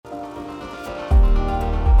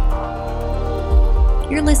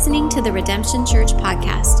You're listening to the Redemption Church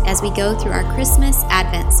podcast as we go through our Christmas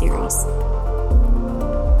Advent series.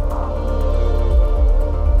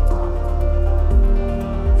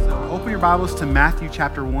 So open your Bibles to Matthew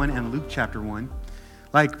chapter 1 and Luke chapter 1.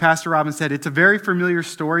 Like Pastor Robin said, it's a very familiar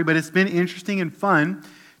story, but it's been interesting and fun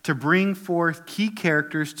to bring forth key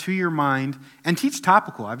characters to your mind and teach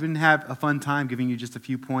topical. I've been having a fun time giving you just a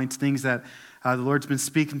few points, things that the Lord's been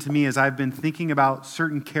speaking to me as I've been thinking about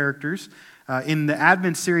certain characters. In the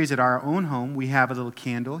Advent series at our own home, we have a little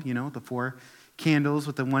candle, the 4 candles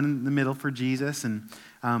with the one in the middle for Jesus. And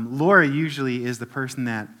Laura usually is the person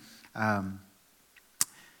that,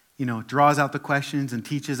 draws out the questions and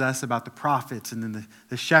teaches us about the prophets and then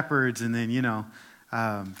the shepherds and then,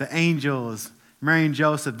 the angels, Mary and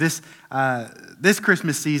Joseph. This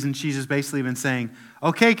Christmas season, she's just basically been saying,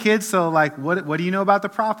 okay, kids, so what do you know about the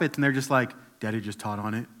prophets? And they're just like, Daddy just taught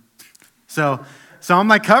on it. So I'm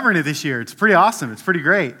covering it this year. It's pretty awesome. It's pretty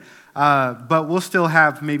great. But we'll still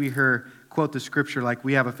have maybe her quote the scripture, like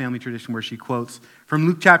we have a family tradition where she quotes from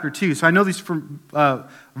Luke chapter 2. So I know these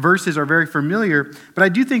verses are very familiar, but I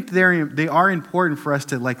do think they are important for us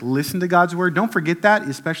to listen to God's word. Don't forget that,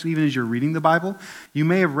 especially even as you're reading the Bible. You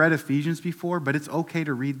may have read Ephesians before, but it's okay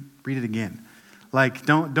to read it again.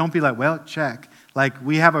 Don't be well, check.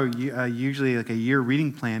 We have usually a year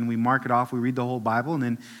reading plan. We mark it off. We read the whole Bible, and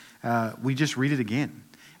then we just read it again.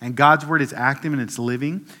 And God's word is active and it's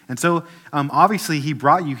living. And so obviously he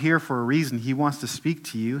brought you here for a reason. He wants to speak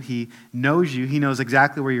to you. He knows you. He knows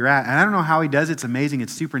exactly where you're at. And I don't know how he does it. It's amazing.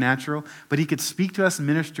 It's supernatural. But he could speak to us and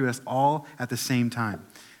minister to us all at the same time.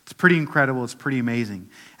 It's pretty incredible. It's pretty amazing.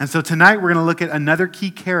 And so tonight we're going to look at another key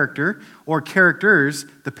character or characters,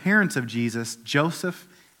 the parents of Jesus, Joseph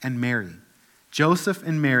and Mary. Joseph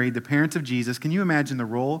and Mary, the parents of Jesus. Can you imagine the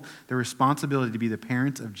role, the responsibility to be the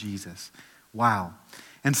parents of Jesus? Wow.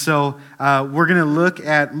 And so we're going to look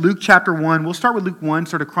at Luke chapter 1. We'll start with Luke 1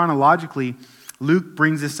 sort of chronologically. Luke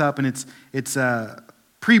brings this up, and it's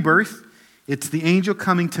pre-birth. It's the angel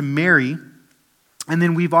coming to Mary. And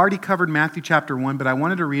then we've already covered Matthew chapter 1, but I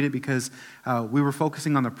wanted to read it because we were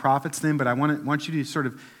focusing on the prophets then, but I want you to sort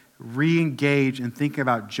of re-engage and think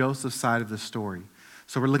about Joseph's side of the story.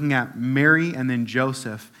 So we're looking at Mary and then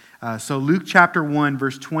Joseph. So Luke chapter 1,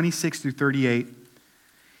 verse 26 through 38,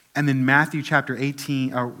 and then Matthew chapter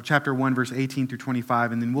 1, verse 18 through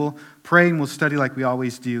 25, and then we'll pray and we'll study like we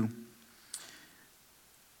always do.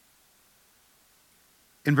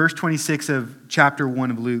 In verse 26 of chapter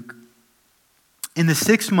 1 of Luke, in the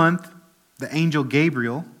 6th month, the angel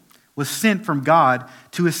Gabriel was sent from God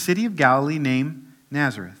to a city of Galilee named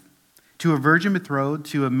Nazareth, to a virgin betrothed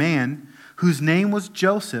to a man whose name was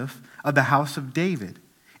Joseph of the house of David.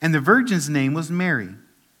 And the virgin's name was Mary.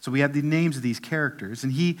 So we have the names of these characters.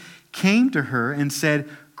 And he came to her and said,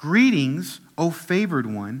 "Greetings, O favored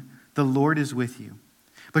one, the Lord is with you."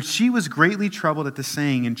 But she was greatly troubled at the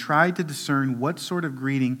saying and tried to discern what sort of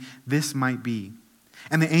greeting this might be.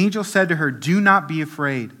 And the angel said to her, "Do not be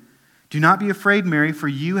afraid. Do not be afraid, Mary, for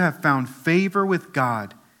you have found favor with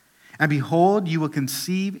God. And behold, you will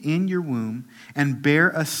conceive in your womb and bear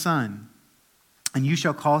a son. And you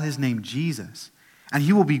shall call his name Jesus. And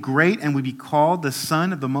he will be great and will be called the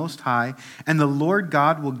Son of the Most High. And the Lord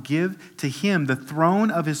God will give to him the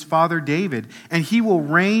throne of his father David. And he will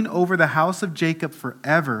reign over the house of Jacob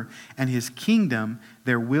forever. And his kingdom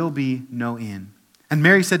there will be no end." And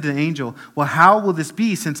Mary said to the angel, "Well, how will this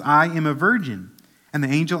be since I am a virgin?" And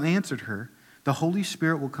the angel answered her, "The Holy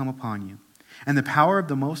Spirit will come upon you. And the power of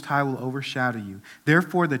the Most High will overshadow you.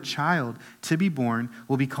 Therefore, the child to be born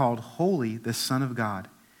will be called Holy, the Son of God.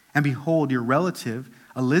 And behold, your relative,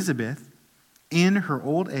 Elizabeth, in her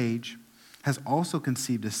old age, has also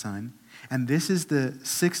conceived a son. And this is the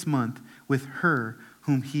 6th month with her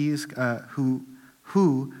who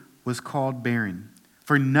was called barren.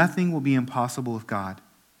 For nothing will be impossible with God."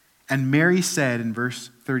 And Mary said in verse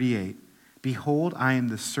 38, "Behold, I am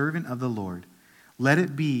the servant of the Lord. Let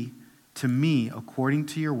it be to me according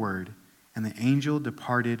to your word." And the angel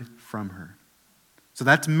departed from her. So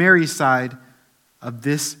that's Mary's side of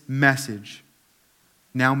this message.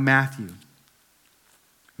 Now Matthew.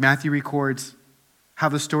 Matthew records how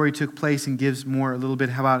the story took place and gives a little bit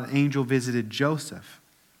how about an angel visited Joseph.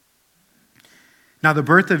 Now the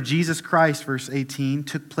birth of Jesus Christ, verse 18,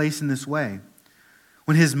 took place in this way.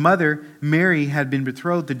 When his mother, Mary, had been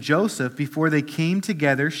betrothed to Joseph, before they came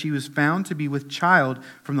together, she was found to be with child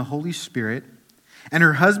from the Holy Spirit. And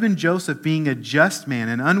her husband Joseph, being a just man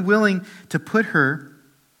and unwilling to put her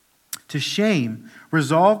to shame,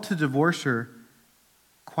 resolved to divorce her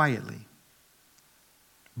quietly.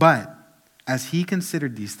 But as he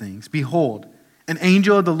considered these things, behold, An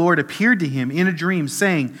angel of the Lord appeared to him in a dream,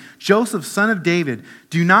 saying, Joseph, son of David,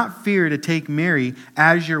 do not fear to take Mary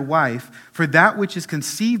as your wife, for that which is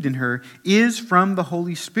conceived in her is from the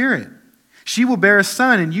Holy Spirit. She will bear a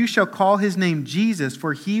son, and you shall call his name Jesus,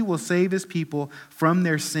 for he will save his people from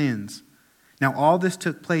their sins. Now all this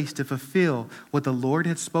took place to fulfill what the Lord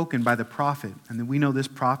had spoken by the prophet. And then we know this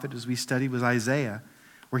prophet, as we studied, was Isaiah,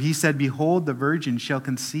 where he said, Behold, the virgin shall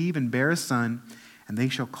conceive and bear a son, and they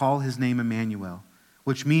shall call his name Emmanuel,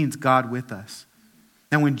 which means God with us.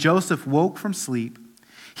 Now when Joseph woke from sleep,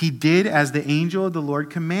 he did as the angel of the Lord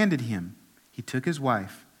commanded him. He took his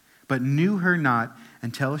wife, but knew her not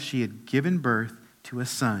until she had given birth to a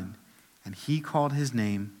son, and he called his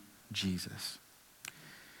name Jesus.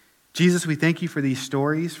 Jesus, we thank you for these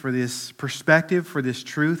stories, for this perspective, for this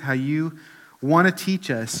truth, how you want to teach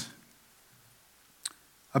us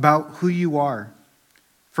about who you are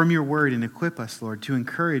from your word and equip us, Lord, to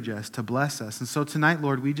encourage us, to bless us. And so tonight,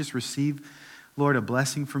 Lord, we just receive, Lord, a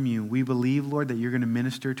blessing from you. We believe, Lord, that you're going to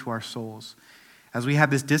minister to our souls. As we have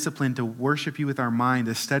this discipline to worship you with our mind,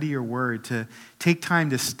 to study your word, to take time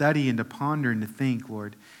to study and to ponder and to think,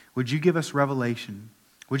 Lord, would you give us revelation?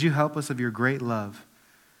 Would you help us of your great love?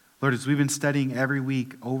 Lord, as we've been studying every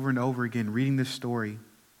week over and over again, reading this story,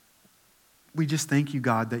 we just thank you,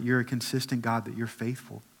 God, that you're a consistent God, that you're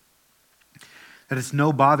faithful. That it's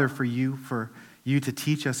no bother for you to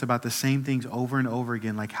teach us about the same things over and over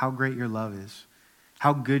again, like how great your love is,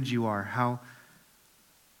 how good you are, how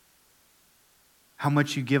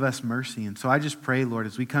much you give us mercy. And so I just pray, Lord,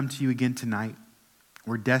 as we come to you again tonight,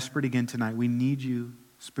 we're desperate again tonight. We need you,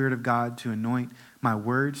 Spirit of God, to anoint my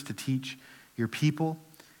words, to teach your people,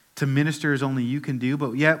 to minister as only you can do.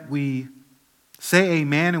 But yet we say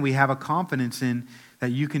amen, and we have a confidence in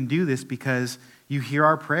that you can do this because you hear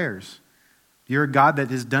our prayers. You're a God that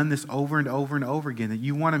has done this over and over and over again, that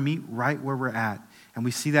you want to meet right where we're at. And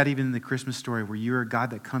we see that even in the Christmas story, where you're a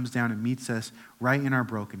God that comes down and meets us right in our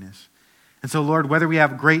brokenness. And so, Lord, whether we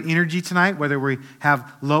have great energy tonight, whether we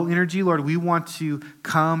have low energy, Lord, we want to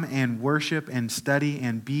come and worship and study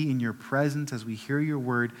and be in your presence as we hear your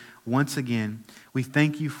word once again. We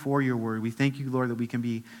thank you for your word. We thank you, Lord, that we can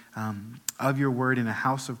be of your word in a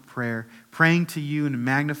house of prayer, praying to you and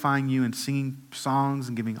magnifying you and singing songs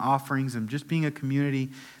and giving offerings and just being a community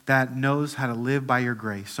that knows how to live by your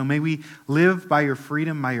grace. So may we live by your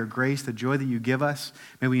freedom, by your grace, the joy that you give us.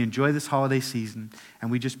 May we enjoy this holiday season. And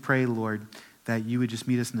we just pray, Lord, that you would just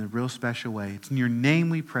meet us in a real special way. It's in your name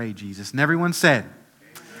we pray, Jesus. And everyone said,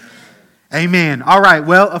 Amen. All right,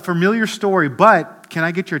 well, a familiar story, but can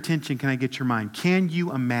I get your attention? Can I get your mind? Can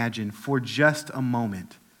you imagine for just a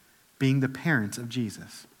moment being the parents of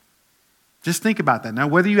Jesus? Just think about that. Now,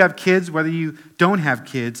 whether you have kids, whether you don't have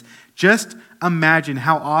kids, just imagine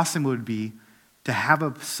how awesome it would be to have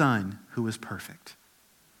a son who is perfect.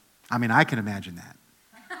 I mean, I can imagine that,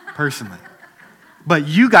 personally. But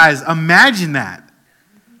you guys, imagine that.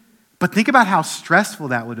 But think about how stressful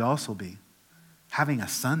that would also be, having a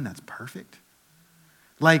son that's perfect.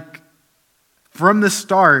 Like, from the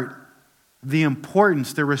start, the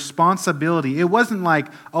importance, the responsibility. It wasn't like,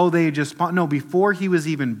 no, before he was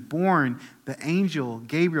even born, the angel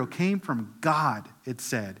Gabriel came from God, it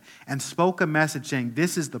said, and spoke a message saying,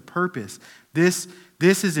 this is the purpose. This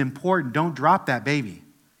is important. Don't drop that baby,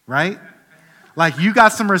 right? Like, you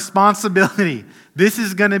got some responsibility. This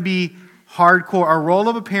is going to be hardcore. A role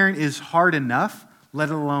of a parent is hard enough, let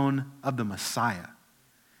alone of the Messiah.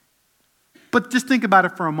 But just think about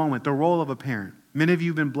it for a moment, the role of a parent. Many of you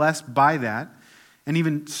have been blessed by that. And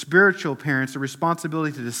even spiritual parents, the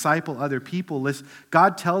responsibility to disciple other people.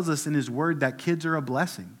 God tells us in his word that kids are a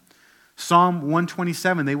blessing. Psalm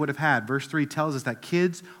 127 they would have had. Verse 3 tells us that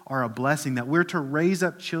kids are a blessing, that we're to raise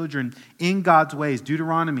up children in God's ways.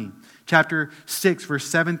 Deuteronomy chapter 6, verse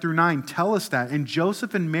 7 through 9 tell us that. And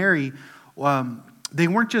Joseph and Mary, they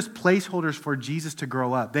weren't just placeholders for Jesus to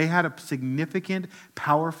grow up. They had a significant,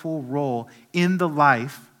 powerful role in the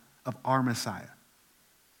life of our Messiah.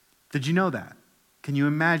 Did you know that? Can you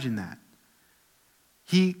imagine that?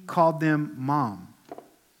 He called them mom,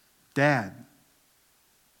 dad.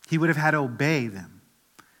 He would have had to obey them.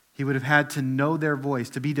 He would have had to know their voice,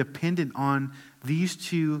 to be dependent on these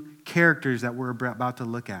two characters that we're about to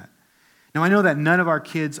look at. Now, I know that none of our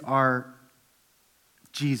kids are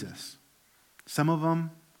Jesus. Some of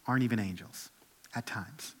them aren't even angels at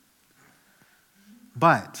times.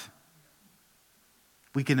 But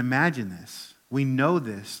we can imagine this. We know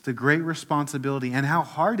this, the great responsibility and how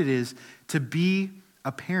hard it is to be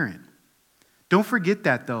a parent. Don't forget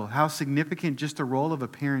that, though, how significant just the role of a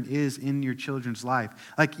parent is in your children's life.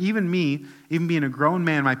 Like even me, even being a grown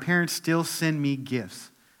man, my parents still send me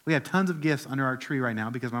gifts. We have tons of gifts under our tree right now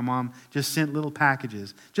because my mom just sent little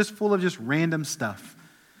packages, just full of just random stuff,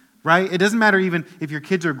 right? It doesn't matter even if your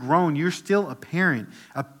kids are grown, you're still a parent.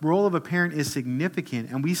 A role of a parent is significant.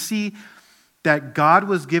 And we see that God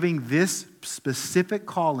was giving this specific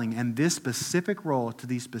calling and this specific role to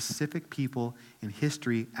these specific people in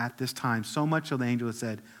history at this time. So much so the angel had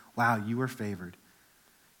said, wow, you are favored.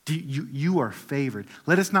 You are favored.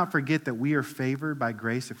 Let us not forget that we are favored by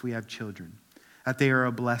grace if we have children, that they are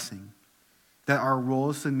a blessing, that our role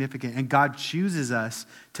is significant, and God chooses us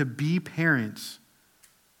to be parents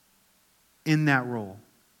in that role.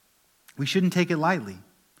 We shouldn't take it lightly.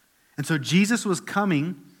 And so Jesus was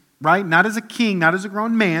coming, right? Not as a king, not as a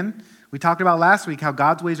grown man. We talked about last week how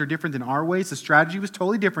God's ways are different than our ways. The strategy was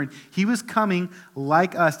totally different. He was coming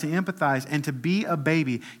like us to empathize and to be a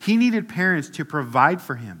baby. He needed parents to provide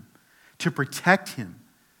for him, to protect him,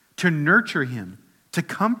 to nurture him, to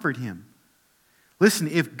comfort him. Listen,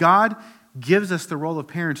 if God gives us the role of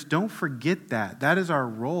parents, don't forget that. That is our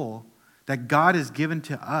role that God has given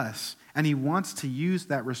to us. And he wants to use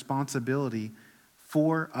that responsibility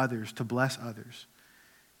for others, to bless others.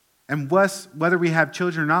 And whether we have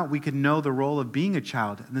children or not, we can know the role of being a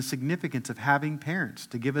child and the significance of having parents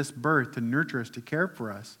to give us birth, to nurture us, to care for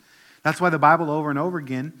us. That's why the Bible over and over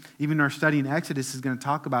again, even our study in Exodus, is going to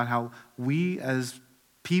talk about how we as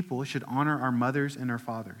people should honor our mothers and our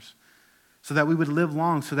fathers so that we would live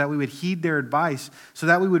long, so that we would heed their advice, so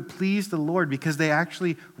that we would please the Lord because they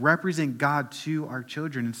actually represent God to our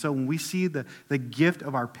children. And so when we see the gift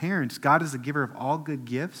of our parents, God is the giver of all good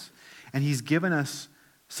gifts, and he's given us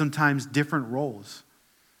sometimes different roles.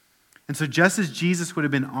 And so just as Jesus would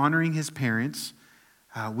have been honoring his parents,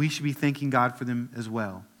 we should be thanking God for them as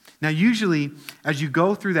well. Now, usually, as you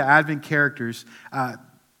go through the Advent characters,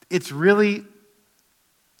 it's really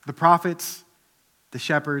the prophets, the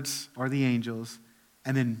shepherds, or the angels,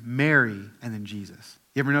 and then Mary, and then Jesus.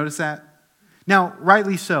 You ever notice that? Now,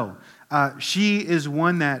 rightly so. She is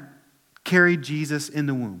one that carried Jesus in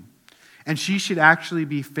the womb. And she should actually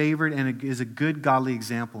be favored and is a good godly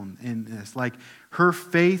example in this. Like, her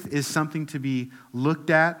faith is something to be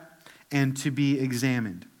looked at and to be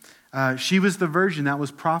examined. She was the virgin that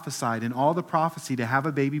was prophesied in all the prophecy to have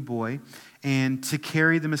a baby boy and to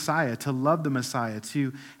carry the Messiah, to love the Messiah,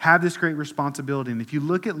 to have this great responsibility. And if you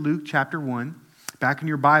look at Luke chapter 1, back in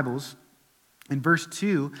your Bibles, in verse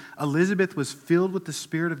 2, Elizabeth was filled with the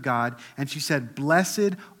Spirit of God, and she said,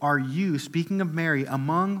 "Blessed are you," speaking of Mary,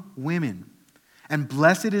 "among women, and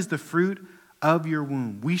blessed is the fruit of your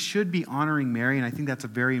womb." We should be honoring Mary, and I think that's a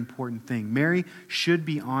very important thing. Mary should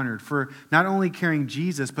be honored for not only carrying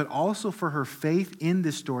Jesus, but also for her faith in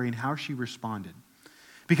this story and how she responded.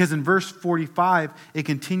 Because in verse 45, it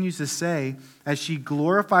continues to say, as she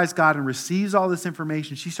glorifies God and receives all this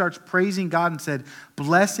information, she starts praising God and said,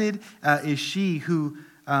 "Blessed is she who,"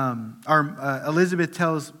 Elizabeth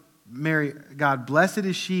tells Mary, God, "Blessed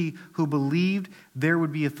is she who believed there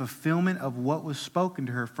would be a fulfillment of what was spoken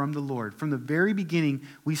to her from the Lord." From the very beginning,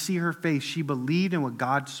 we see her faith. She believed in what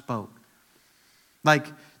God spoke.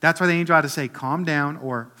 Like, that's why the angel had to say, "Calm down,"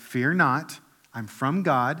 or "Fear not, I'm from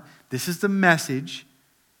God. This is the message."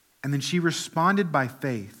 And then she responded by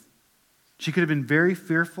faith. She could have been very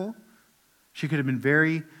fearful. She could have been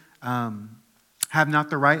very, have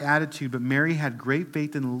not the right attitude, but Mary had great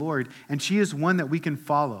faith in the Lord, and she is one that we can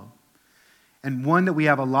follow, and one that we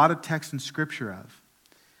have a lot of text in Scripture of.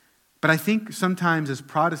 But I think sometimes as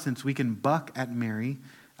Protestants, we can buck at Mary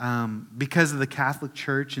because of the Catholic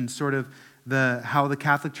Church and sort of how the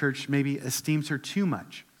Catholic Church maybe esteems her too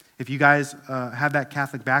much. If you guys have that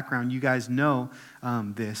Catholic background, you guys know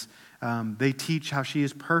this. They teach how she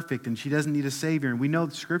is perfect and she doesn't need a Savior. And we know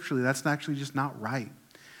scripturally that's actually just not right.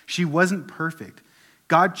 She wasn't perfect.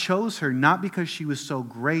 God chose her not because she was so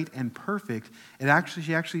great and perfect.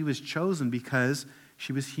 She actually was chosen because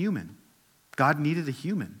she was human. God needed a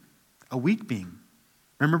human, a weak being.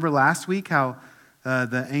 Remember last week how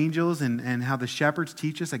the angels and how the shepherds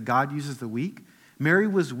teach us that God uses the weak? Mary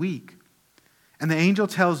was weak. And the angel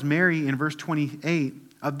tells Mary in verse 28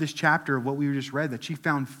 of this chapter of what we just read that she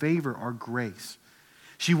found favor or grace.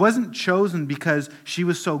 She wasn't chosen because she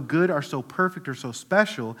was so good or so perfect or so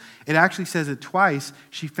special. It actually says it twice.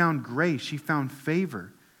 She found grace. She found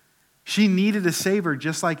favor. She needed a Savior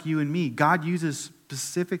just like you and me. God uses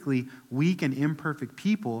specifically weak and imperfect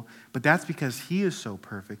people, but that's because He is so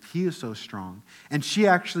perfect. He is so strong. And she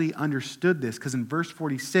actually understood this because in verse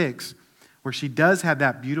 46, where she does have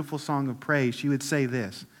that beautiful song of praise, she would say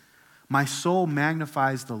this, "My soul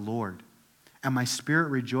magnifies the Lord, and my spirit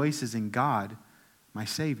rejoices in God, my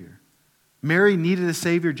Savior." Mary needed a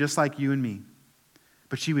Savior just like you and me,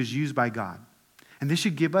 but she was used by God. And this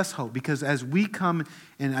should give us hope, because as we come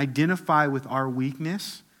and identify with our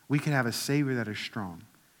weakness, we can have a Savior that is strong,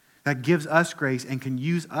 that gives us grace and can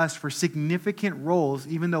use us for significant roles,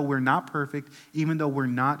 even though we're not perfect, even though we're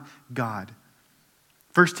not God.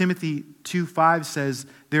 1 Timothy 2:5 says,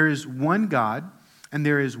 there is one God, and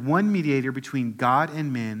there is one mediator between God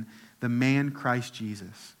and men, the man Christ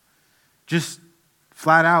Jesus. Just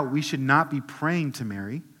flat out, we should not be praying to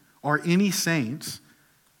Mary or any saints,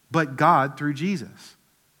 but God through Jesus.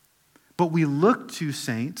 But we look to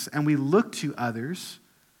saints and we look to others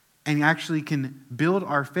and actually can build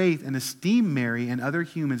our faith and esteem Mary and other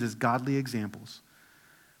humans as godly examples.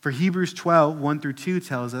 For Hebrews 12:1-2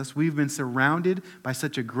 tells us, we've been surrounded by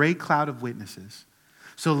such a great cloud of witnesses.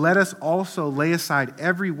 So let us also lay aside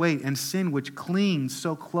every weight and sin which clings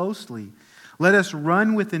so closely. Let us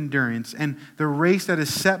run with endurance and the race that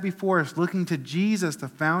is set before us, looking to Jesus, the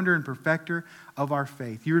founder and perfecter of our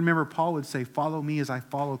faith. You remember Paul would say, follow me as I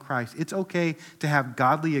follow Christ. It's okay to have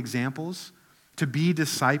godly examples, to be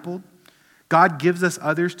discipled. God gives us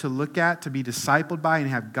others to look at, to be discipled by, and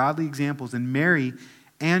have godly examples. And Mary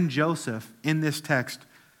and Joseph in this text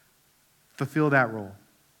fulfill that role,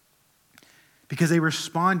 because they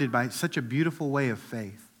responded by such a beautiful way of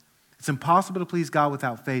faith. It's impossible to please God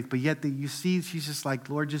without faith, but yet you see, she's just like,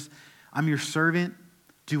 Lord, I'm your servant.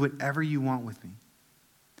 Do whatever you want with me.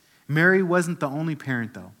 Mary wasn't the only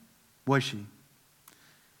parent, though, was she?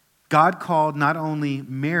 God called not only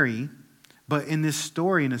Mary, but in this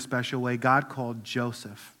story, in a special way, God called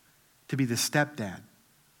Joseph to be the stepdad.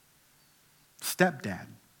 Stepdad.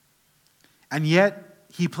 And yet,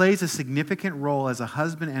 he plays a significant role as a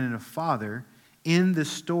husband and a father in the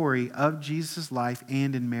story of Jesus' life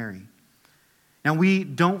and in Mary. Now, we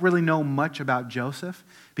don't really know much about Joseph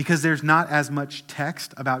because there's not as much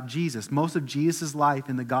text about Jesus. Most of Jesus' life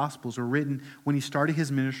in the Gospels were written when he started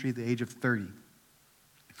his ministry at the age of 30.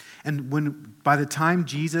 And by the time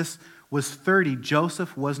Jesus was 30,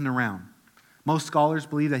 Joseph wasn't around. Most scholars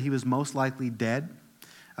believe that he was most likely dead.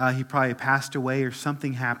 He probably passed away or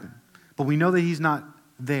something happened. But we know that he's not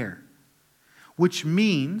there, which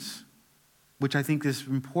means, which I think is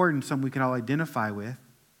important, something we can all identify with,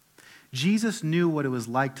 Jesus knew what it was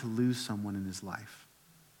like to lose someone in his life,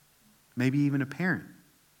 maybe even a parent.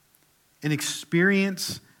 And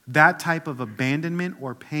experience that type of abandonment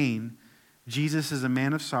or pain, Jesus is a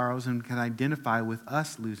man of sorrows and can identify with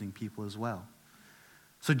us losing people as well.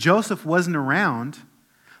 So Joseph wasn't around,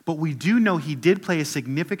 but we do know he did play a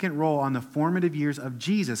significant role on the formative years of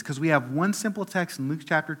Jesus, because we have one simple text in Luke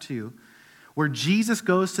chapter 2 where Jesus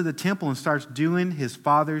goes to the temple and starts doing his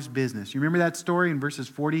Father's business. You remember that story in verses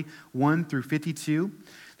 41-52?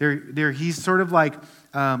 There he's sort of like,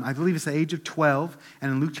 I believe it's the age of 12,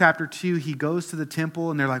 and in Luke chapter 2, he goes to the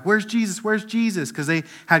temple, and they're like, where's Jesus? Where's Jesus? Because they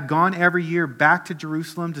had gone every year back to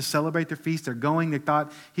Jerusalem to celebrate their feast. They're going, they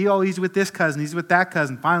thought, he's with this cousin, he's with that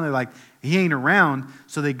cousin. Finally, like, he ain't around,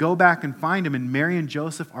 so they go back and find him, and Mary and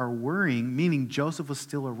Joseph are worrying, meaning Joseph was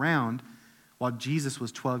still around while Jesus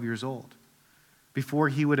was 12 years old, before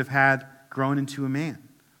he would have had grown into a man.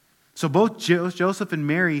 So both Joseph and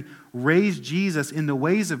Mary raised Jesus in the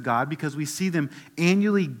ways of God, because we see them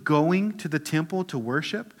annually going to the temple to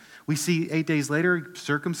worship. We see 8 days later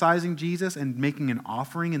circumcising Jesus and making an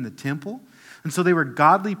offering in the temple. And so they were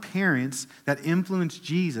godly parents that influenced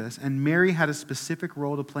Jesus, and Mary had a specific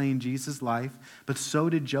role to play in Jesus' life, but so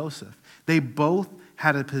did Joseph. They both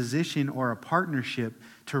had a position or a partnership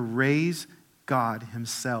to raise God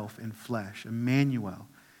himself in flesh, Emmanuel.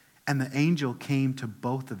 And the angel came to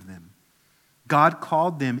both of them. God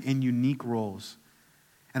called them in unique roles.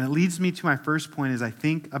 And it leads me to my first point as I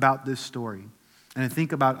think about this story, and I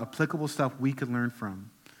think about applicable stuff we could learn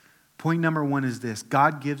from. Point number one is this: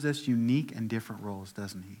 God gives us unique and different roles,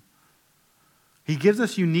 doesn't he? He gives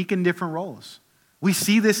us unique and different roles. We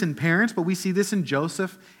see this in parents, but we see this in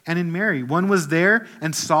Joseph and in Mary. One was there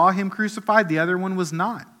and saw him crucified. The other one was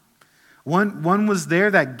not. One was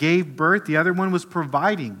there that gave birth. The other one was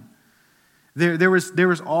providing. There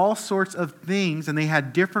was all sorts of things, and they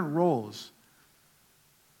had different roles.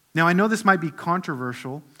 Now, I know this might be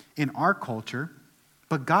controversial in our culture,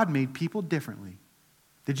 but God made people differently.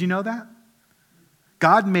 Did you know that?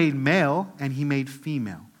 God made male and he made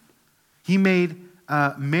female. He made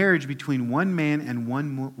marriage between one man and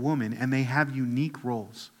one woman, and they have unique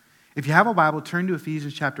roles. If you have a Bible, turn to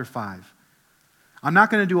Ephesians chapter 5. I'm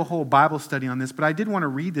not going to do a whole Bible study on this, but I did want to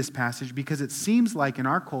read this passage because it seems like in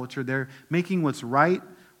our culture they're making what's right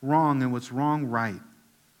wrong and what's wrong right,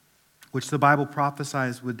 which the Bible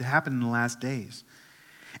prophesies would happen in the last days.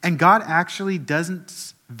 And God actually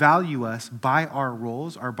doesn't value us by our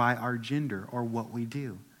roles or by our gender or what we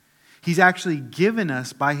do. He's actually given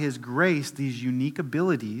us, by his grace, these unique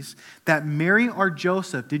abilities that Mary or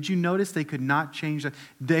Joseph, did you notice they could not change that?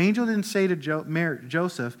 The angel didn't say to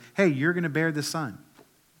Joseph, hey, you're going to bear the son.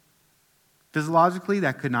 Physiologically,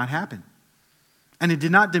 that could not happen. And it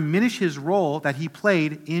did not diminish his role that he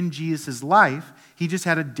played in Jesus' life. He just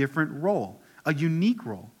had a different role, a unique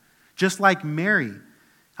role. Just like Mary,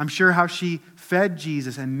 I'm sure how she fed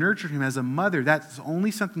Jesus and nurtured him as a mother, that's only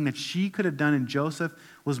something that she could have done, and Joseph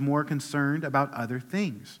was more concerned about other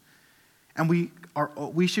things. And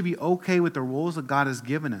we should be okay with the roles that God has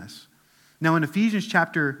given us. Now in Ephesians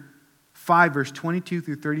chapter 5, verse 22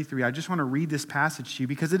 through 33, I just want to read this passage to you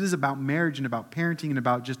because it is about marriage and about parenting and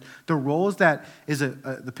about just the roles that is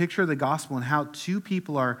the picture of the gospel and how two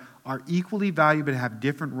people are equally valued but have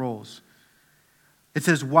different roles. It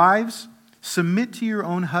says, wives, submit to your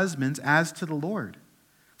own husbands as to the Lord.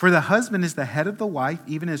 For the husband is the head of the wife,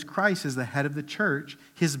 even as Christ is the head of the church,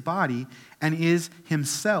 his body, and is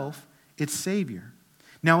himself its Savior.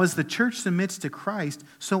 Now as the church submits to Christ,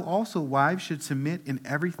 so also wives should submit in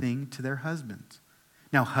everything to their husbands.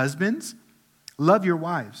 Now husbands, love your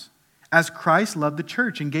wives, as Christ loved the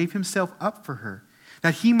church and gave himself up for her,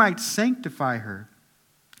 that he might sanctify her,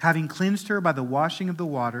 having cleansed her by the washing of the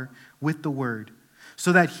water with the word,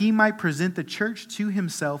 so that he might present the church to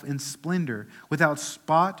himself in splendor, without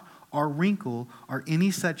spot or wrinkle or any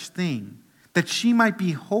such thing, that she might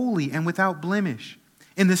be holy and without blemish.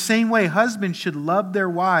 In the same way, husbands should love their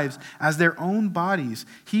wives as their own bodies.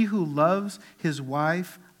 He who loves his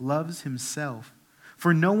wife loves himself.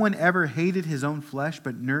 For no one ever hated his own flesh,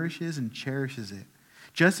 but nourishes and cherishes it,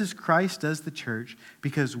 just as Christ does the church,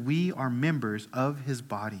 because we are members of his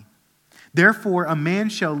body. Therefore, a man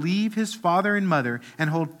shall leave his father and mother and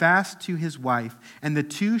hold fast to his wife, and the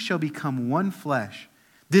two shall become one flesh.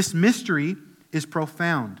 This mystery is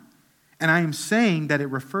profound, and I am saying that it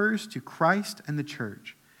refers to Christ and the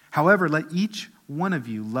church. However, let each one of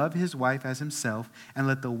you love his wife as himself, and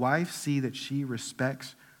let the wife see that she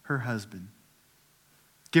respects her husband.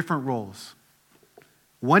 Different roles.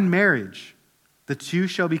 One marriage. The two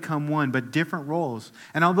shall become one, but different roles.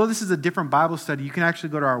 And although this is a different Bible study, you can actually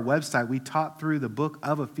go to our website. We taught through the book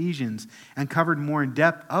of Ephesians and covered more in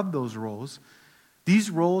depth of those roles. These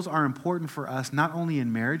roles are important for us, not only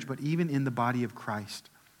in marriage, but even in the body of Christ.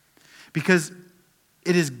 Because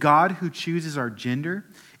it is God who chooses our gender.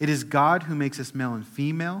 It is God who makes us male and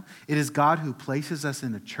female. It is God who places us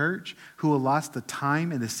in a church, who allots the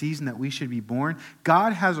time and the season that we should be born.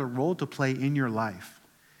 God has a role to play in your life.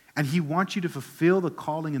 And he wants you to fulfill the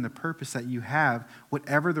calling and the purpose that you have,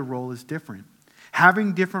 whatever the role is different.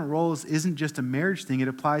 Having different roles isn't just a marriage thing. It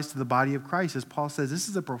applies to the body of Christ. As Paul says, this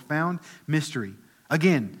is a profound mystery.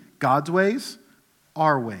 Again, God's ways,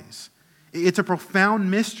 our ways. It's a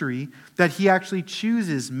profound mystery that he actually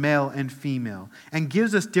chooses male and female and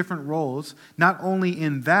gives us different roles, not only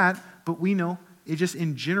in that, but we know it just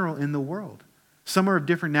in general in the world. Some are of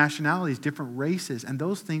different nationalities, different races, and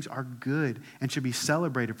those things are good and should be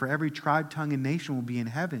celebrated. For every tribe, tongue, and nation will be in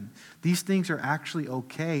heaven. These things are actually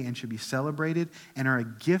okay and should be celebrated and are a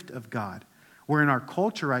gift of God. Where in our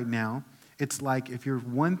culture right now, it's like if you're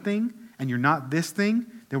one thing and you're not this thing,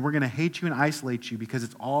 then we're going to hate you and isolate you because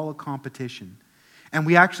it's all a competition. And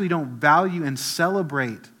we actually don't value and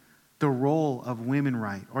celebrate the role of women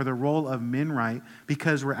right or the role of men right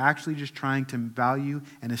because we're actually just trying to value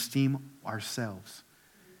and esteem ourselves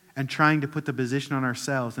and trying to put the position on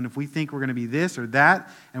ourselves. And if we think we're going to be this or that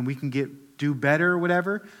and we can do better or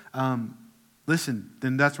whatever, listen,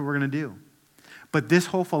 then that's what we're going to do. But this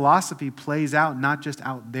whole philosophy plays out not just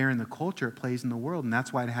out there in the culture, it plays in the world. And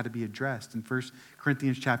that's why it had to be addressed in 1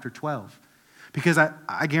 Corinthians chapter 12. Because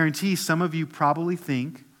I guarantee some of you probably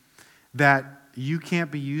think that you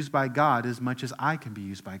can't be used by God as much as I can be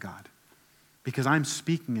used by God. Because I'm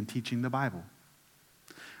speaking and teaching the Bible.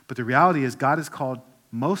 But the reality is God has called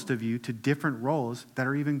most of you to different roles that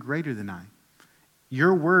are even greater than I.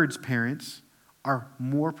 Your words, parents, are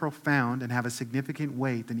more profound and have a significant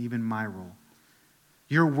weight than even my role.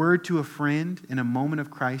 Your word to a friend in a moment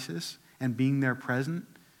of crisis and being there present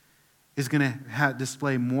is going to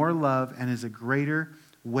display more love and is a greater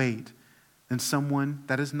weight than someone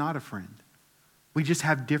that is not a friend. We just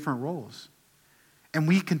have different roles. And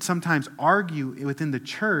we can sometimes argue within the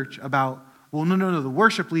church about, well, no, the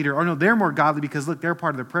worship leader, or no, they're more godly because, look, they're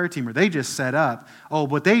part of the prayer team, or they just set up. Oh,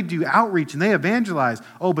 but they do outreach and they evangelize.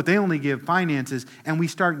 Oh, but they only give finances. And we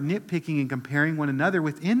start nitpicking and comparing one another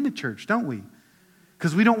within the church, don't we?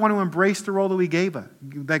 Because we don't want to embrace the role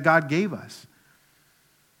that God gave us.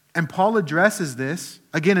 And Paul addresses this.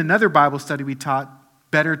 Again, another Bible study we taught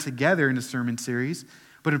better together in a sermon series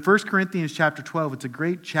But in 1 Corinthians chapter 12, it's a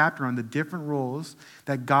great chapter on the different roles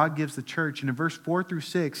that God gives the church. And in verse 4 through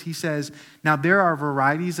 6, he says, now there are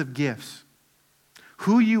varieties of gifts.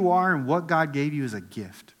 Who you are and what God gave you is a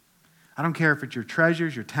gift. I don't care if it's your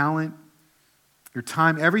treasures, your talent, your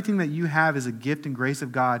time, everything that you have is a gift and grace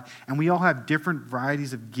of God. And we all have different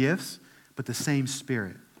varieties of gifts, but the same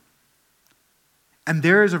Spirit. And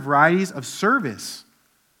there is a varieties of service,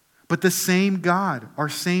 but the same God, our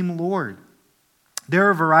same Lord. There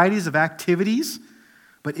are varieties of activities,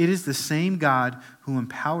 but it is the same God who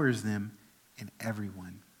empowers them in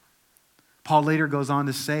everyone. Paul later goes on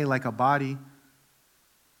to say, like a body,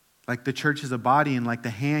 like the church is a body, and like the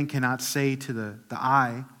hand cannot say to the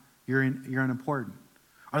eye, you're unimportant.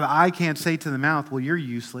 Or the eye can't say to the mouth, well, you're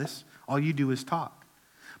useless. All you do is talk.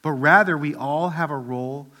 But rather, we all have a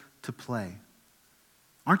role to play.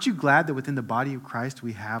 Aren't you glad that within the body of Christ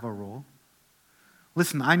we have a role?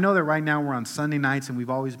 Listen, I know that right now we're on Sunday nights and we've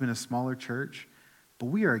always been a smaller church, but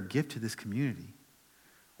we are a gift to this community.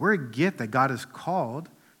 We're a gift that God has called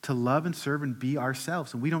to love and serve and be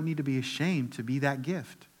ourselves, and we don't need to be ashamed to be that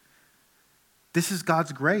gift. This is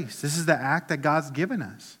God's grace. This is the act that God's given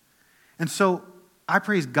us. And so I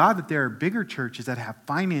praise God that there are bigger churches that have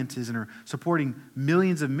finances and are supporting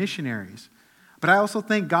millions of missionaries. But I also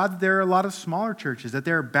thank God that there are a lot of smaller churches, that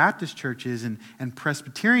there are Baptist churches and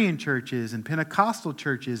Presbyterian churches and Pentecostal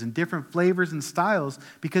churches and different flavors and styles,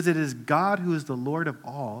 because it is God who is the Lord of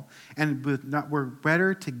all, and we're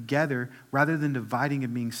better together rather than dividing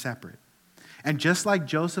and being separate. And just like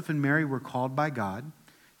Joseph and Mary were called by God,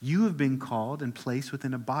 you have been called and placed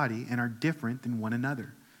within a body and are different than one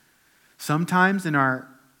another. Sometimes in our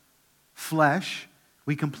flesh,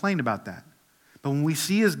 we complain about that. But when we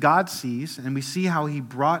see as God sees, and we see how he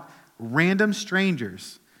brought random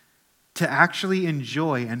strangers to actually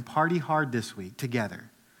enjoy and party hard this week together.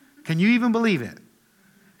 Can you even believe it?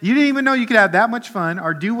 You didn't even know you could have that much fun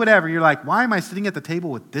or do whatever. You're like, why am I sitting at the table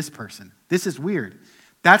with this person? This is weird.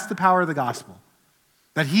 That's the power of the gospel.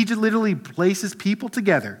 That he just literally places people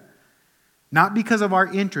together, not because of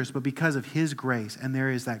our interest, but because of his grace. And there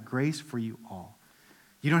is that grace for you all.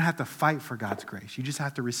 You don't have to fight for God's grace. You just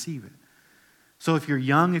have to receive it. So if you're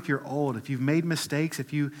young, if you're old, if you've made mistakes,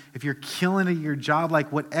 if you're killing at your job,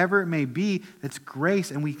 like whatever it may be, that's grace,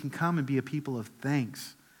 and we can come and be a people of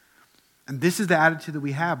thanks. And this is the attitude that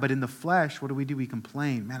we have. But in the flesh, what do? We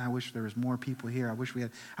complain. Man, I wish there was more people here.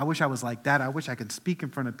 I wish I was like that. I wish I could speak in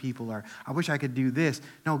front of people, or I wish I could do this.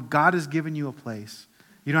 No, God has given you a place.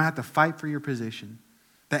 You don't have to fight for your position.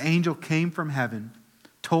 The angel came from heaven,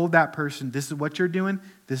 told that person, this is what you're doing,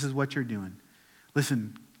 this is what you're doing.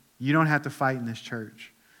 Listen, you don't have to fight in this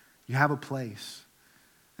church. You have a place.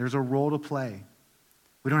 There's a role to play.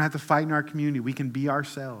 We don't have to fight in our community. We can be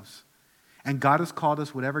ourselves. And God has called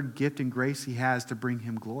us whatever gift and grace he has to bring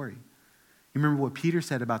him glory. You remember what Peter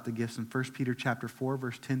said about the gifts in 1 Peter chapter 4,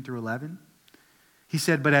 verse 10 through 11? He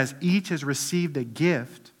said, but as each has received a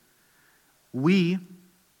gift, we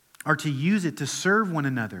are to use it to serve one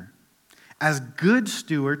another as good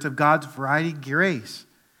stewards of God's variety grace.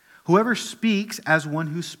 Whoever speaks as one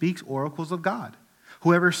who speaks oracles of God.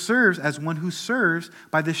 Whoever serves as one who serves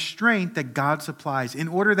by the strength that God supplies, in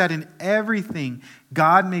order that in everything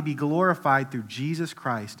God may be glorified through Jesus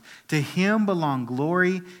Christ. To him belong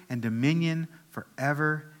glory and dominion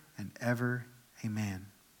forever and ever. Amen.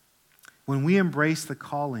 When we embrace the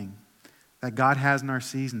calling that God has in our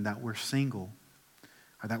season, that we're single,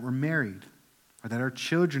 or that we're married, or that our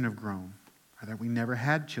children have grown, or that we never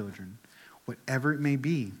had children, whatever it may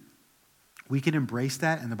be, we can embrace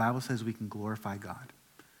that, and the Bible says we can glorify God.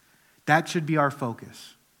 That should be our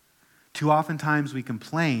focus. Too oftentimes we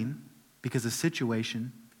complain because the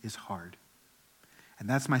situation is hard. And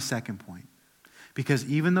that's my second point. Because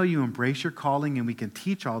even though you embrace your calling and we can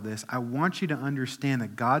teach all this, I want you to understand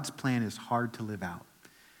that God's plan is hard to live out.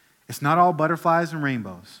 It's not all butterflies and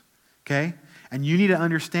rainbows, okay? And you need to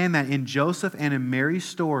understand that in Joseph and in Mary's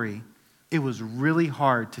story, it was really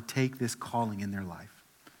hard to take this calling in their life.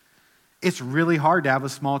 It's really hard to have a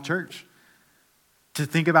small church. To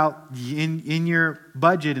think about in your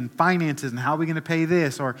budget and finances and how are we going to pay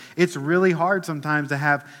this. Or it's really hard sometimes to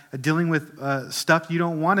have dealing with stuff you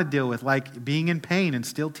don't want to deal with, like being in pain and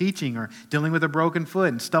still teaching, or dealing with a broken foot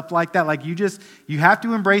and stuff like that. Like you have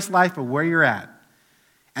to embrace life of where you're at.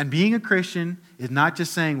 And being a Christian is not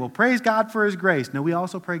just saying, well, praise God for his grace. No, we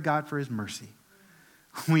also pray God for his mercy.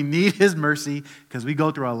 We need his mercy because we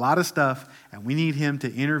go through a lot of stuff and we need him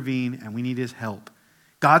to intervene and we need his help.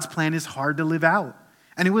 God's plan is hard to live out.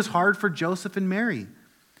 And it was hard for Joseph and Mary.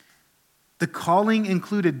 The calling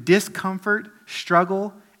included discomfort,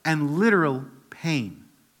 struggle, and literal pain.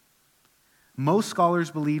 Most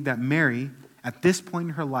scholars believe that Mary, at this point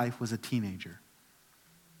in her life, was a teenager.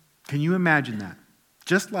 Can you imagine that?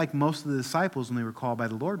 Just like most of the disciples when they were called by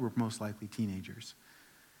the Lord were most likely teenagers.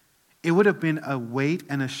 It would have been a weight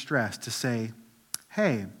and a stress to say,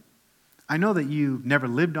 hey, I know that you've never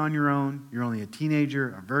lived on your own. You're only a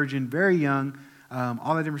teenager, a virgin, very young,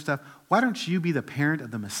 all that different stuff. Why don't you be the parent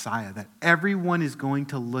of the Messiah that everyone is going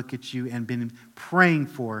to look at you and been praying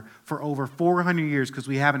for over 400 years because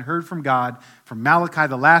we haven't heard from God, from Malachi,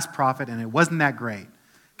 the last prophet, and it wasn't that great.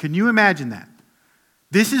 Can you imagine that?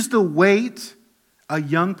 This is the weight a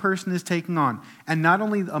young person is taking on. And not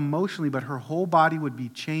only emotionally, but her whole body would be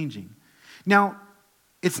changing. Now,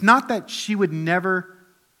 it's not that she would never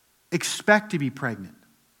expect to be pregnant.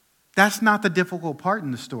 That's not the difficult part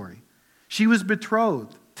in the story. She was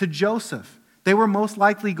betrothed to Joseph. They were most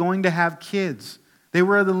likely going to have kids. They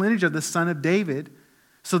were of the lineage of the son of David.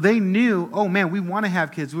 So they knew, oh man, we want to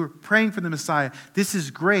have kids. We were praying for the Messiah. This is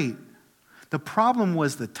great. The problem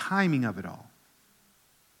was the timing of it all.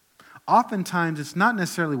 Oftentimes, it's not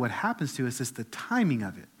necessarily what happens to us, it's the timing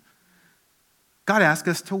of it. God asks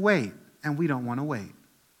us to wait, and we don't want to wait.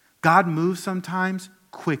 God moves sometimes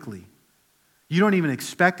quickly. You don't even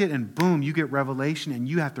expect it, and boom, you get revelation, and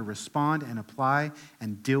you have to respond and apply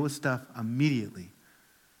and deal with stuff immediately.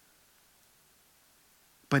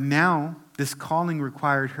 But now, this calling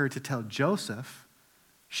required her to tell Joseph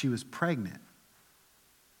she was pregnant.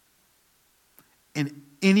 In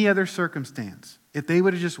any other circumstance, if they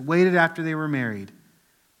would have just waited after they were married,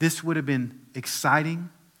 this would have been exciting,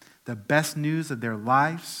 the best news of their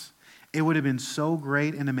lives. It would have been so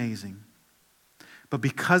great and amazing. But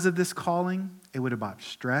because of this calling, it would have brought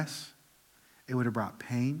stress. It would have brought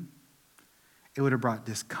pain. It would have brought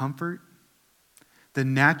discomfort. The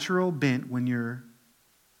natural bent when your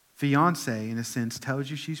fiance, in a sense, tells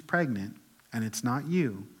you she's pregnant and it's not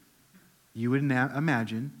you, you would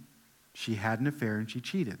imagine she had an affair and she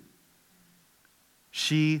cheated.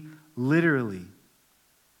 She literally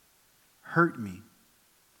hurt me.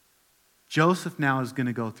 Joseph now is going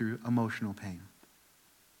to go through emotional pain.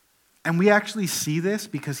 And we actually see this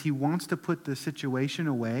because he wants to put the situation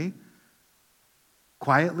away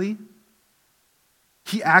quietly.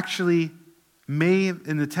 He actually may,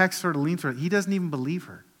 in the text sort of leans toward it, he doesn't even believe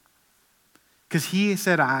her. Because he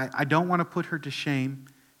said, I don't want to put her to shame.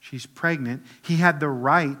 She's pregnant. He had the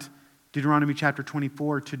right, Deuteronomy chapter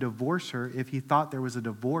 24, to divorce her if he thought there was a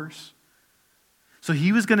divorce. So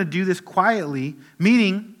he was going to do this quietly,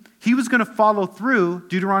 meaning he was going to follow through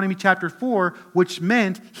Deuteronomy chapter 4, which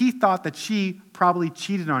meant he thought that she probably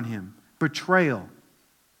cheated on him. Betrayal.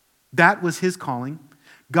 That was his calling.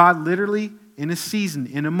 God literally, in a season,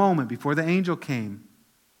 in a moment before the angel came,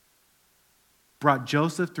 brought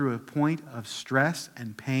Joseph through a point of stress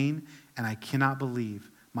and pain, and I cannot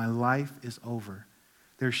believe my life is over.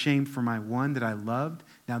 There's shame for my one that I loved.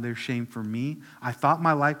 Now there's shame for me. I thought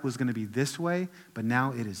my life was going to be this way, but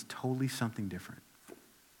now it is totally something different.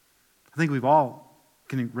 I think we've all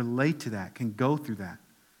can relate to that, can go through that.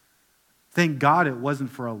 Thank God it wasn't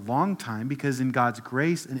for a long time, because in God's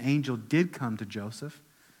grace, an angel did come to Joseph.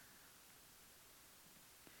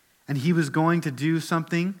 And he was going to do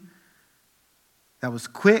something that was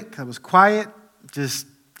quick, that was quiet. Just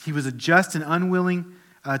he was just and unwilling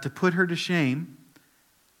to put her to shame.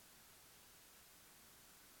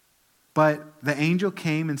 But the angel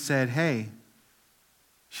came and said, hey,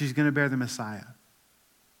 she's going to bear the Messiah.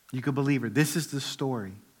 You could believe her. This is the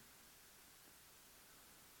story.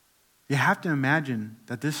 You have to imagine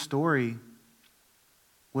that this story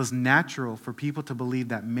was natural for people to believe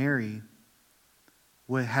that Mary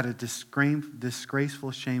had a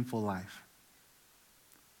disgraceful, shameful life.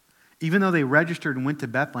 Even though they registered and went to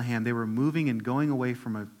Bethlehem, they were moving and going away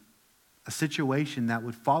from a situation that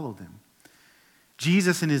would follow them.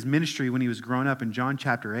 Jesus in his ministry when he was growing up in John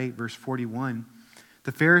chapter 8, verse 41,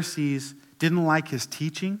 the Pharisees didn't like his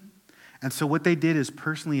teaching, and so what they did is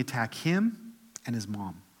personally attack him and his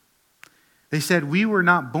mom. They said, we were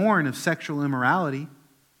not born of sexual immorality.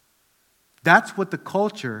 That's what the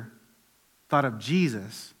culture thought of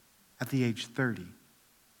Jesus at the age 30.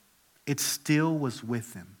 It still was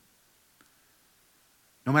with them.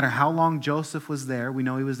 No matter how long Joseph was there, we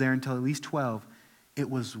know he was there until at least 12, it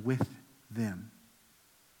was with them.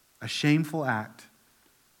 A shameful act,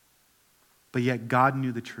 but yet God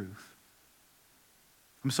knew the truth.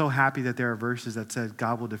 I'm so happy that there are verses that says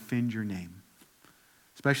God will defend your name.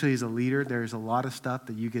 Especially as a leader, there's a lot of stuff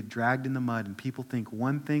that you get dragged in the mud and people think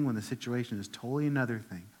one thing when the situation is totally another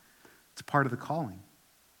thing. It's a part of the calling.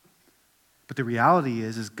 But the reality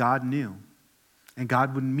is God knew. And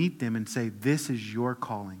God would meet them and say, this is your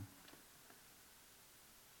calling.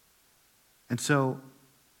 And so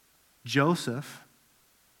Joseph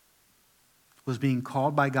was being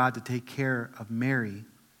called by God to take care of Mary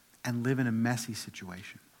and live in a messy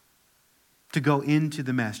situation. To go into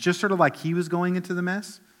the mess. Just sort of like he was going into the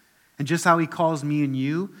mess. And just how he calls me and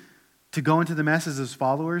you to go into the mess as his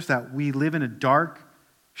followers, that we live in a dark,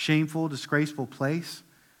 shameful, disgraceful place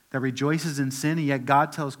that rejoices in sin, and yet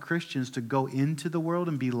God tells Christians to go into the world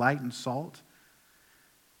and be light and salt.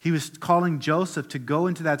 He was calling Joseph to go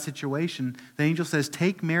into that situation. The angel says,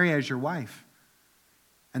 take Mary as your wife.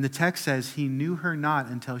 And the text says, he knew her not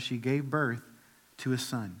until she gave birth to a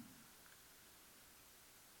son.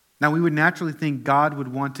 Now, we would naturally think God would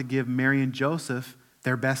want to give Mary and Joseph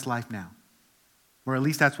their best life now. Or at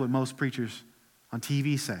least that's what most preachers on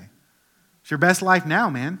TV say. It's your best life now,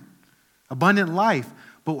 man. Abundant life.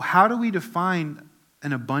 But how do we define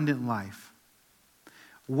an abundant life?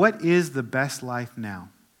 What is the best life now?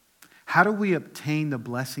 How do we obtain the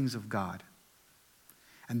blessings of God?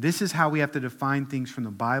 And this is how we have to define things from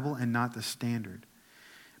the Bible and not the standard.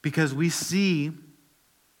 Because we see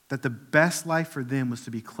that the best life for them was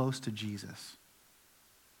to be close to Jesus.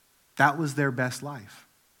 That was their best life.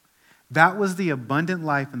 That was the abundant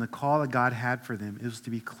life and the call that God had for them. It was to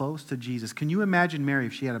be close to Jesus. Can you imagine Mary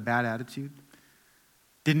if she had a bad attitude?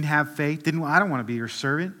 Didn't have faith? I don't want to be your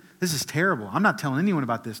servant. This is terrible. I'm not telling anyone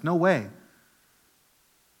about this. No way.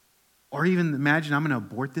 Or even imagine I'm going to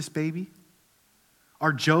abort this baby.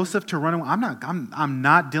 Or Joseph to run away. I'm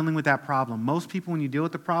not dealing with that problem. Most people, when you deal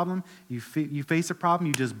with the problem, you face a problem,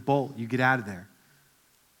 you just bolt. You get out of there.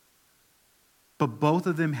 But both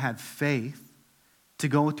of them had faith to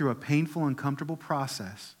go through a painful, uncomfortable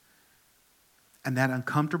process. And that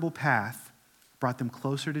uncomfortable path brought them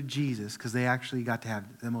closer to Jesus because they actually got to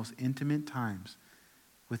have the most intimate times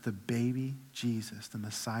with the baby Jesus, the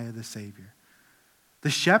Messiah, the Savior. The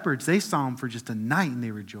shepherds, they saw him for just a night and they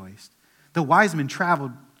rejoiced. The wise men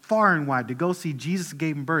traveled far and wide to go see Jesus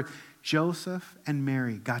gave him birth. Joseph and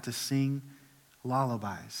Mary got to sing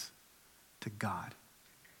lullabies to God.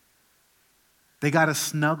 They got to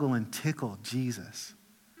snuggle and tickle Jesus.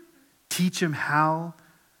 Teach him how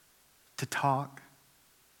to talk,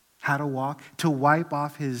 how to walk, to wipe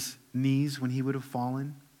off his knees when he would have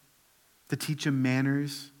fallen, to teach him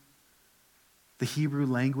manners, the Hebrew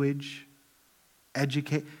language,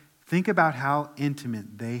 educate. Think about how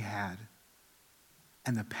intimate they had.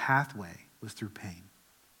 And the pathway was through pain.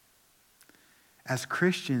 As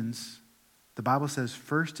Christians, the Bible says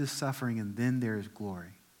first is suffering and then there is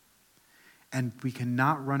glory. And we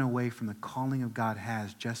cannot run away from the calling of God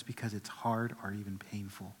has just because it's hard or even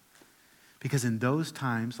painful. Because in those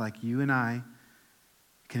times, like you and I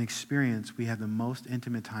can experience, we have the most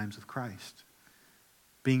intimate times with Christ.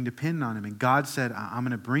 Being dependent on him. And God said, I'm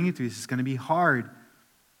going to bring you through this. It's going to be hard,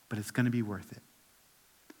 but it's going to be worth it.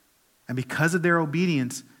 And because of their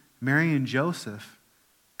obedience, Mary and Joseph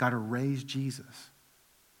got to raise Jesus.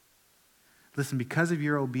 Listen, because of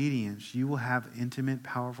your obedience, you will have intimate,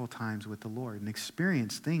 powerful times with the Lord and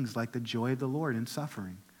experience things like the joy of the Lord in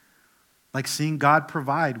suffering. Like seeing God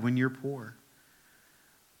provide when you're poor.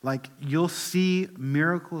 Like you'll see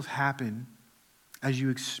miracles happen as you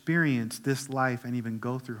experience this life and even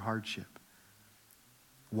go through hardship.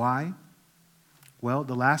 Why? Well,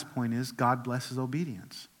 the last point is God blesses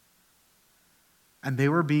obedience. And they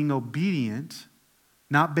were being obedient,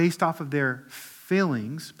 not based off of their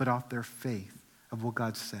feelings, but off their faith of what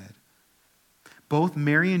God said. Both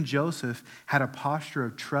Mary and Joseph had a posture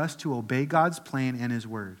of trust to obey God's plan and his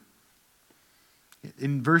word.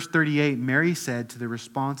 In verse 38, Mary said to the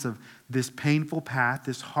response of this painful path,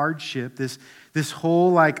 this hardship, this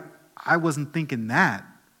whole I wasn't thinking that.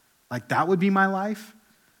 That would be my life.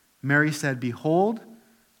 Mary said, behold,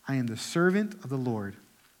 I am the servant of the Lord.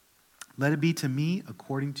 Let it be to me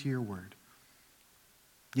according to your word.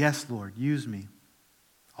 Yes, Lord, use me.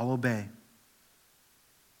 I'll obey.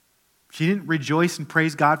 She didn't rejoice and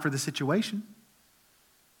praise God for the situation.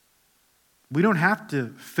 We don't have to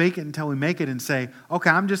fake it until we make it and say, okay,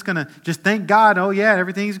 I'm just going to thank God. Oh yeah,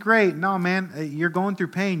 everything's great. No, man, you're going through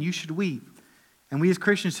pain. You should weep. And we as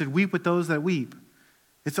Christians should weep with those that weep.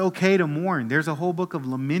 It's okay to mourn. There's a whole book of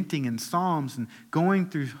lamenting and psalms and going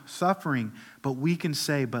through suffering. But we can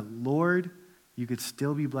say, but Lord, you could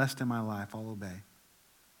still be blessed in my life. I'll obey.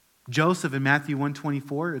 Joseph in Matthew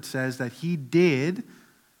 1:24, it says that he did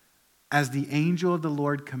as the angel of the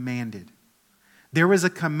Lord commanded. There was a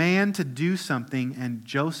command to do something and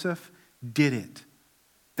Joseph did it.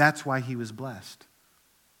 That's why he was blessed.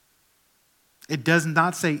 It does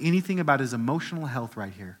not say anything about his emotional health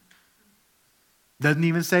right here. Doesn't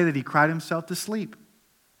even say that he cried himself to sleep.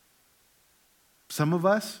 Some of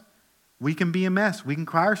us, we can be a mess. We can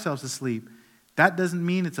cry ourselves to sleep. That doesn't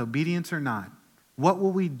mean it's obedience or not. What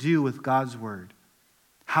will we do with God's word?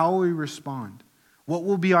 How will we respond? What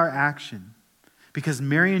will be our action? Because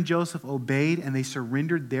Mary and Joseph obeyed and they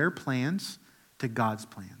surrendered their plans to God's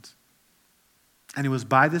plans. And it was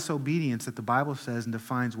by this obedience that the Bible says and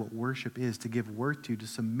defines what worship is, to give worth to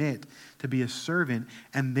submit, to be a servant,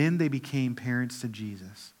 and then they became parents to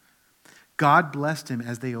Jesus. God blessed him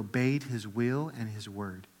as they obeyed his will and his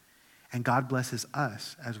word. And God blesses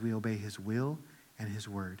us as we obey his will and his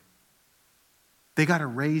word. They got to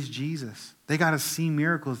raise Jesus. They got to see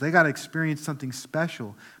miracles. They got to experience something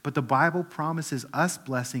special. But the Bible promises us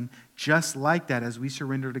blessing just like that as we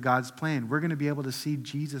surrender to God's plan. We're going to be able to see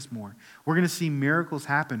Jesus more. We're going to see miracles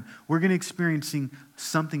happen. We're going to experience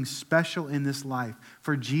something special in this life.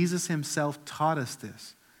 For Jesus himself taught us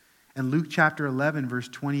this. In Luke chapter 11, verse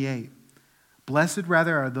 28, blessed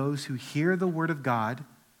rather are those who hear the word of God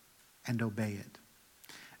and obey it.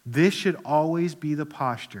 This should always be the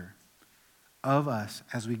posture of us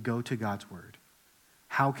as we go to God's word.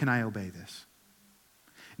 How can I obey this?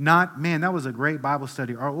 Not, man, that was a great Bible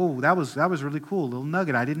study, or oh, that was really cool, a little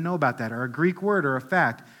nugget, I didn't know about that, or a Greek word or a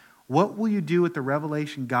fact. What will you do with the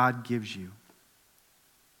revelation God gives you?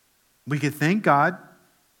 We could thank God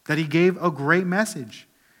that he gave a great message,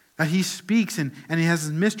 that he speaks and he has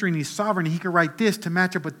his mystery and he's sovereign and he can write this to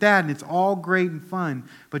match up with that and it's all great and fun.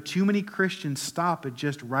 But too many Christians stop at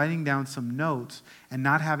just writing down some notes and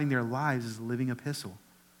not having their lives as a living epistle.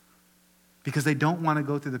 Because they don't want to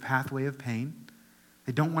go through the pathway of pain.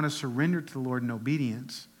 They don't want to surrender to the Lord in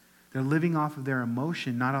obedience. They're living off of their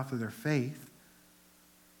emotion, not off of their faith.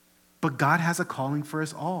 But God has a calling for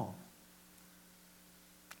us all.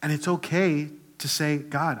 And it's okay to say,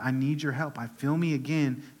 God, I need your help. I feel me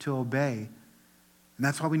again to obey. And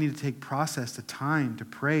that's why we need to take process, the time to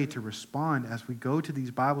pray, to respond as we go to these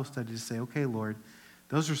Bible studies to say, okay, Lord,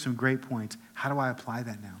 those are some great points. How do I apply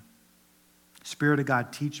that now? Spirit of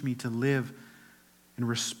God, teach me to live in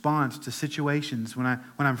response to situations when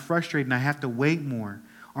I'm frustrated and I have to wait more,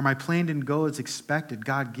 or my plan didn't go as expected.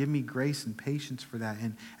 God, give me grace and patience for that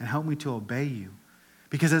and help me to obey you.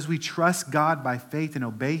 Because as we trust God by faith and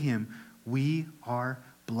obey him, we are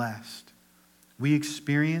blessed. We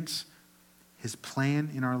experience his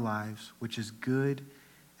plan in our lives, which is good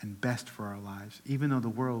and best for our lives, even though the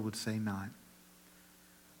world would say not.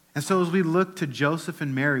 And so as we look to Joseph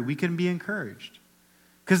and Mary, we can be encouraged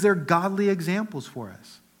because they're godly examples for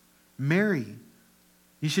us. Mary,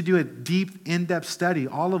 you should do a deep, in-depth study.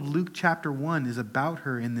 All of Luke chapter 1 is about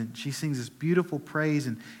her, and then she sings this beautiful praise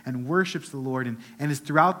and worships the Lord, and is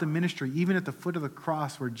throughout the ministry, even at the foot of the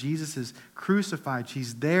cross where Jesus is crucified.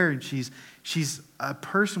 She's there, and she's a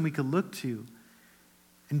person we could look to.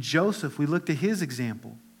 And Joseph, we look to his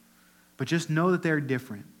example, but just know that they're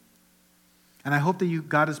different. And I hope that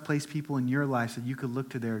God has placed people in your life so you could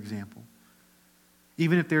look to their example.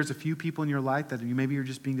 Even if there's a few people in your life that maybe you're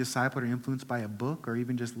just being discipled or influenced by a book or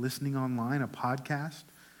even just listening online, a podcast.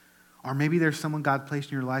 Or maybe there's someone God placed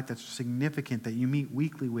in your life that's significant that you meet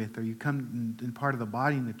weekly with or you come in part of the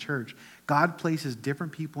body in the church. God places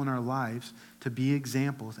different people in our lives to be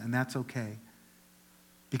examples, and that's okay.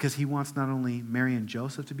 Because he wants not only Mary and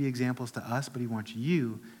Joseph to be examples to us, but he wants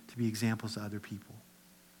you to be examples to other people.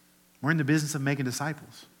 We're in the business of making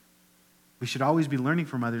disciples. We should always be learning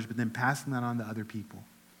from others, but then passing that on to other people.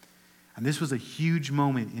 And this was a huge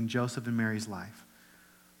moment in Joseph and Mary's life.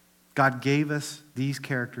 God gave us these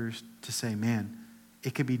characters to say, man,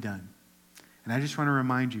 it could be done. And I just want to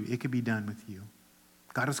remind you, it could be done with you.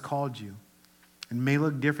 God has called you. It may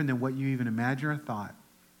look different than what you even imagined or thought,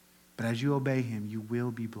 but as you obey him, you will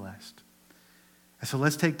be blessed. And so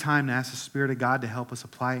let's take time to ask the Spirit of God to help us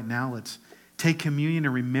apply it now. Let's take communion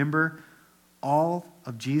and remember all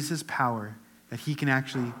of Jesus' power that he can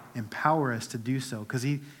actually empower us to do so. Because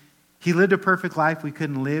he lived a perfect life we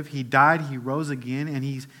couldn't live. He died, he rose again, and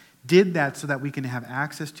he did that so that we can have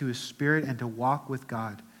access to his Spirit and to walk with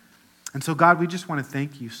God. And so, God, we just want to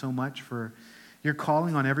thank you so much for your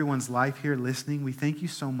calling on everyone's life here listening. We thank you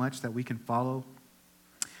so much that we can follow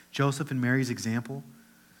Joseph and Mary's example.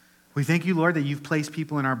 We thank you, Lord, that you've placed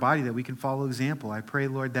people in our body that we can follow example. I pray,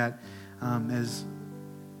 Lord, that as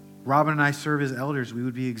Robin and I serve as elders, we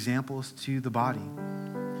would be examples to the body.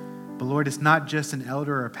 But Lord, it's not just an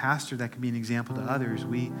elder or a pastor that can be an example to others.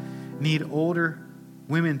 We need older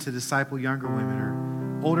women to disciple younger women,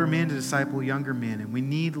 or older men to disciple younger men. And we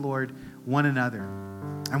need, Lord, one another.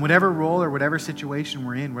 And whatever role or whatever situation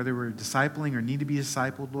we're in, whether we're discipling or need to be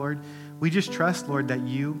discipled, Lord, we just trust, Lord, that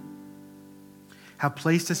you have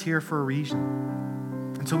placed us here for a reason.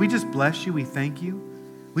 And so we just bless you. We thank you.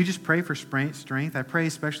 We just pray for strength. I pray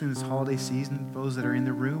especially in this holiday season, those that are in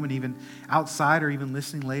the room and even outside or even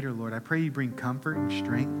listening later, Lord. I pray you bring comfort and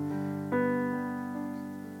strength.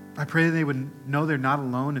 I pray that they would know they're not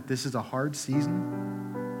alone if this is a hard season.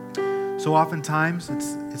 So oftentimes,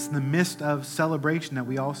 it's in the midst of celebration that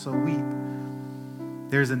we also weep.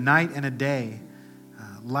 There's a night and a day,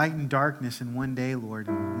 light and darkness in one day, Lord.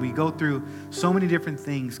 And we go through so many different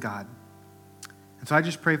things, God. And so I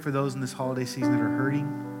just pray for those in this holiday season that are hurting,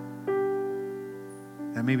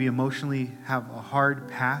 that maybe emotionally have a hard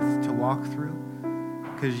path to walk through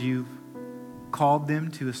because you've called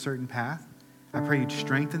them to a certain path. I pray you'd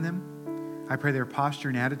strengthen them. I pray their posture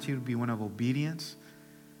and attitude would be one of obedience,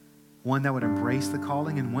 one that would embrace the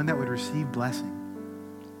calling, and one that would receive blessing.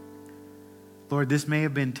 Lord, this may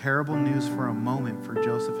have been terrible news for a moment for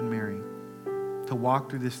Joseph and Mary to walk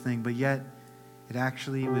through this thing, but yet it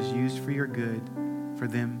actually was used for your good, for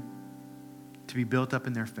them to be built up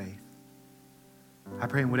in their faith. I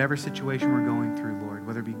pray in whatever situation we're going through, Lord,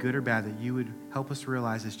 whether it be good or bad, that you would help us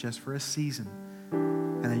realize it's just for a season,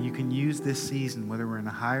 and that you can use this season, whether we're in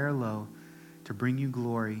a high or low, to bring you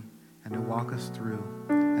glory and to walk us through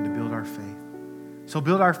and to build our faith. So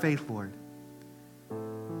build our faith, Lord.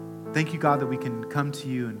 Thank you, God, that we can come to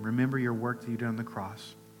you and remember your work that you did on the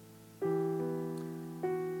cross.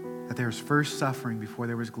 That there was first suffering before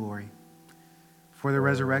there was glory. Before the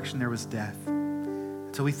resurrection, there was death.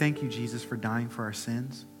 So we thank you, Jesus, for dying for our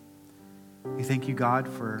sins. We thank you, God,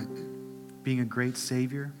 for being a great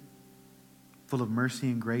Savior, full of mercy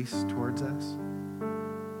and grace towards us.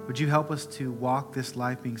 Would you help us to walk this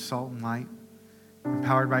life being salt and light,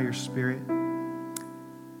 empowered by your Spirit,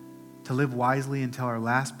 to live wisely until our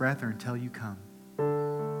last breath or until you come.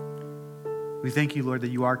 We thank you, Lord, that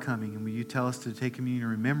you are coming, and will you tell us to take communion in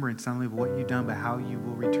remembrance not only of what you've done, but how you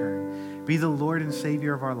will return. Be the Lord and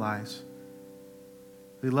Savior of our lives.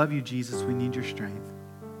 We love you, Jesus. We need your strength.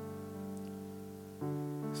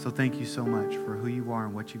 So thank you so much for who you are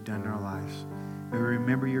and what you've done in our lives. May we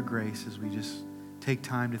remember your grace as we just take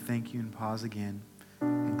time to thank you and pause again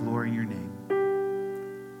and glory in your name.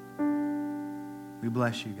 We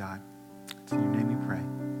bless you, God. It's in your name we pray.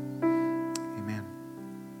 Amen.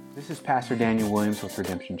 This is Pastor Daniel Williams with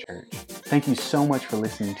Redemption Church. Thank you so much for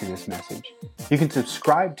listening to this message. You can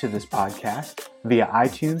subscribe to this podcast via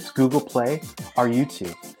iTunes, Google Play, or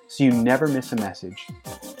YouTube so you never miss a message.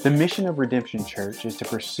 The mission of Redemption Church is to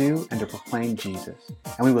pursue and to proclaim Jesus,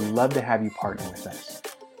 and we would love to have you partner with us.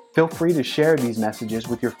 Feel free to share these messages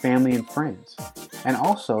with your family and friends. And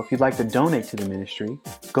also, if you'd like to donate to the ministry,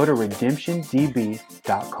 go to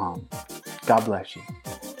redemptiondb.com. God bless you.